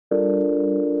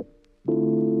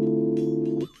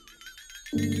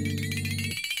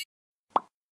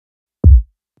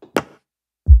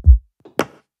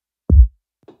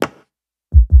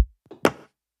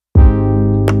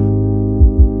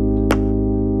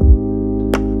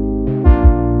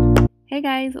Hey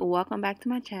guys, welcome back to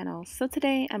my channel. So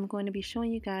today I'm going to be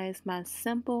showing you guys my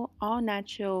simple all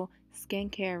natural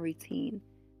skincare routine.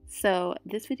 So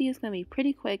this video is going to be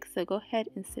pretty quick, so go ahead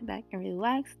and sit back and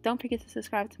relax. Don't forget to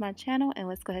subscribe to my channel and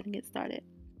let's go ahead and get started.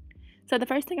 So the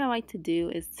first thing I like to do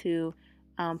is to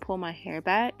pull my hair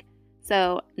back.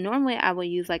 So normally I would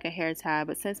use like a hair tie,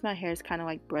 but since my hair is kind of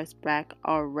like brushed back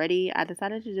already, I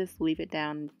decided to just leave it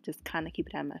down and just kind of keep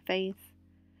it out of my face.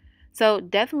 So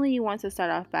definitely you want to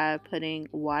start off by putting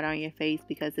water on your face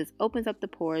because this opens up the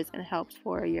pores and helps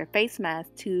for your face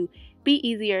mask to be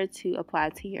easier to apply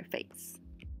to your face.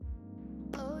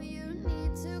 Oh, you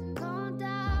need to calm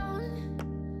down,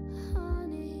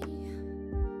 honey.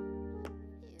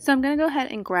 So I'm going to go ahead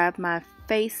and grab my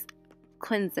face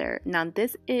cleanser. Now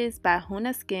this is by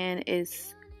Huna Skin.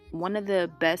 It's one of the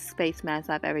best face masks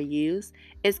I've ever used.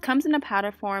 It comes in a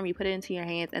powder form. You put it into your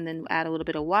hands and then add a little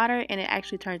bit of water and it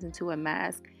actually turns into a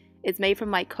mask. It's made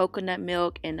from like coconut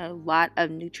milk and a lot of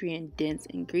nutrient dense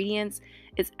ingredients.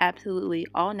 It's absolutely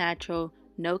all natural.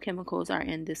 No chemicals are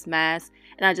in this mask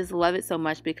and I just love it so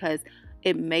much because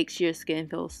it makes your skin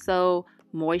feel so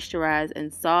moisturized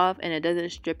and soft and it doesn't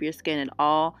strip your skin at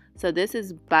all. So this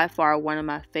is by far one of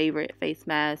my favorite face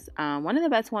masks, one of the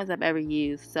best ones I've ever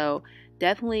used. So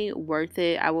definitely worth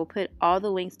it. I will put all the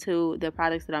links to the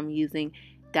products that I'm using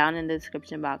down in the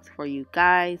description box for you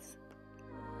guys.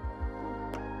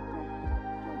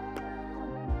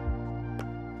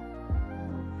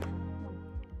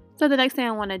 So the next thing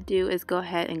I want to do is go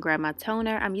ahead and grab my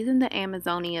toner. I'm using the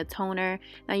Amazonia toner.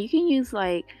 Now you can use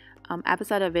like apple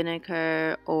cider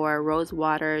vinegar or rose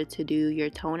water to do your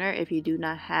toner if you do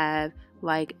not have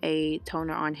like a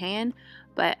toner on hand,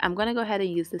 but I'm going to go ahead and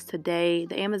use this today.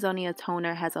 The Amazonia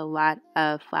toner has a lot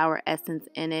of flower essence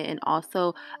in it and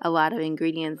also a lot of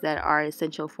ingredients that are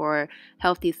essential for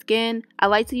healthy skin. I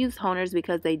like to use toners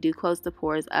because they do close the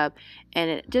pores up and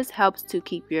it just helps to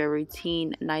keep your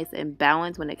routine nice and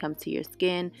balanced when it comes to your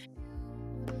skin.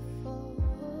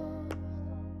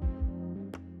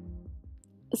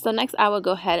 So next I will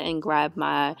go ahead and grab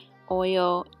my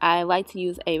oil. I like to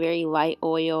use a very light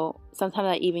oil. Sometimes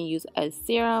I even use a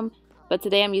serum, but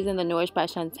today I'm using the Nourished by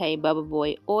Shawnta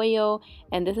Baobab oil,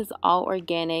 and this is all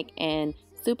organic and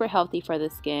super healthy for the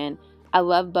skin. I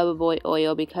love baobab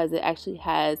oil because it actually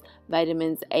has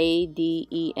vitamins A, D,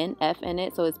 E, and F in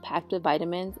it, so it's packed with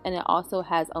vitamins, and it also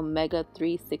has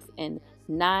omega-3, 6, and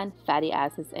 9 fatty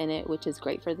acids in it, which is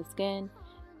great for the skin.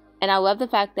 And I love the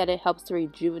fact that it helps to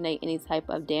rejuvenate any type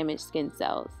of damaged skin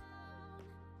cells.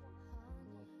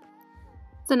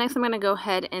 So next I'm going to go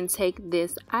ahead and take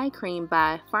this eye cream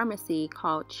by Farmacy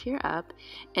called Cheer Up,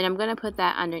 and I'm going to put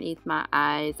that underneath my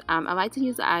eyes. I like to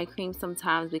use the eye cream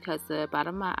sometimes because the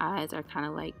bottom of my eyes are kind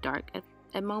of like dark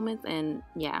at moments, and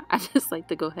yeah, I just like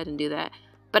to go ahead and do that.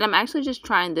 But I'm actually just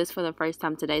trying this for the first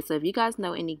time today, so if you guys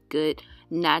know any good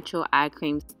natural eye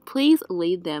creams, please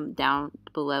leave them down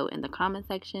below in the comment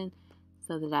section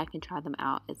so that I can try them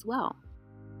out as well.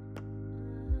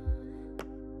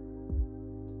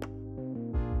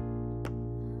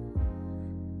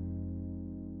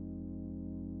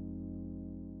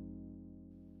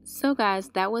 So guys,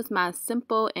 that was my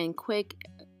simple and quick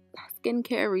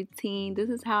skincare routine. This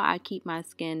is how I keep my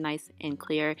skin nice and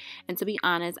clear, and to be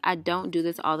honest, I don't do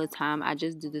this all the time. I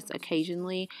just do this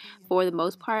occasionally. For the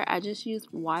most part, I just use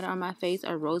water on my face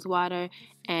or rose water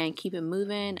and keep it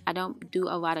moving. I don't do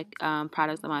a lot of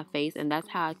products on my face, and that's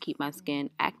how I keep my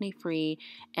skin acne free,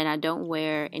 and I don't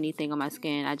wear anything on my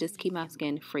skin. I just keep my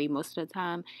skin free most of the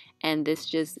time, and this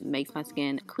just makes my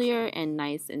skin clear and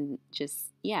nice and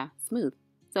just, yeah, smooth.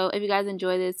 So if you guys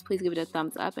enjoy this, please give it a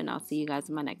thumbs up and I'll see you guys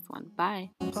in my next one.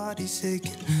 Bye. Body's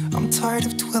aching. I'm tired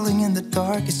of dwelling in the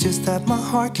dark. It's just that my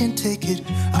heart can't take it.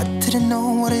 I didn't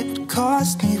know what it would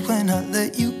cost me when I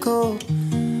let you go.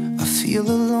 I feel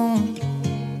alone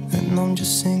and I'm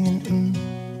just singing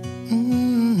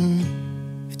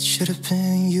It should have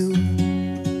been you.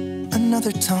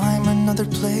 Another time, another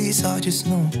place, I just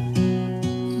know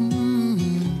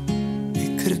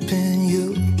It could have been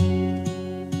you.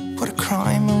 What a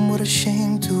crime and what a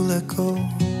shame to let go.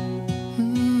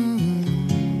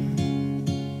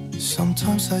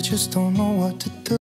 Sometimes I just don't know what to do.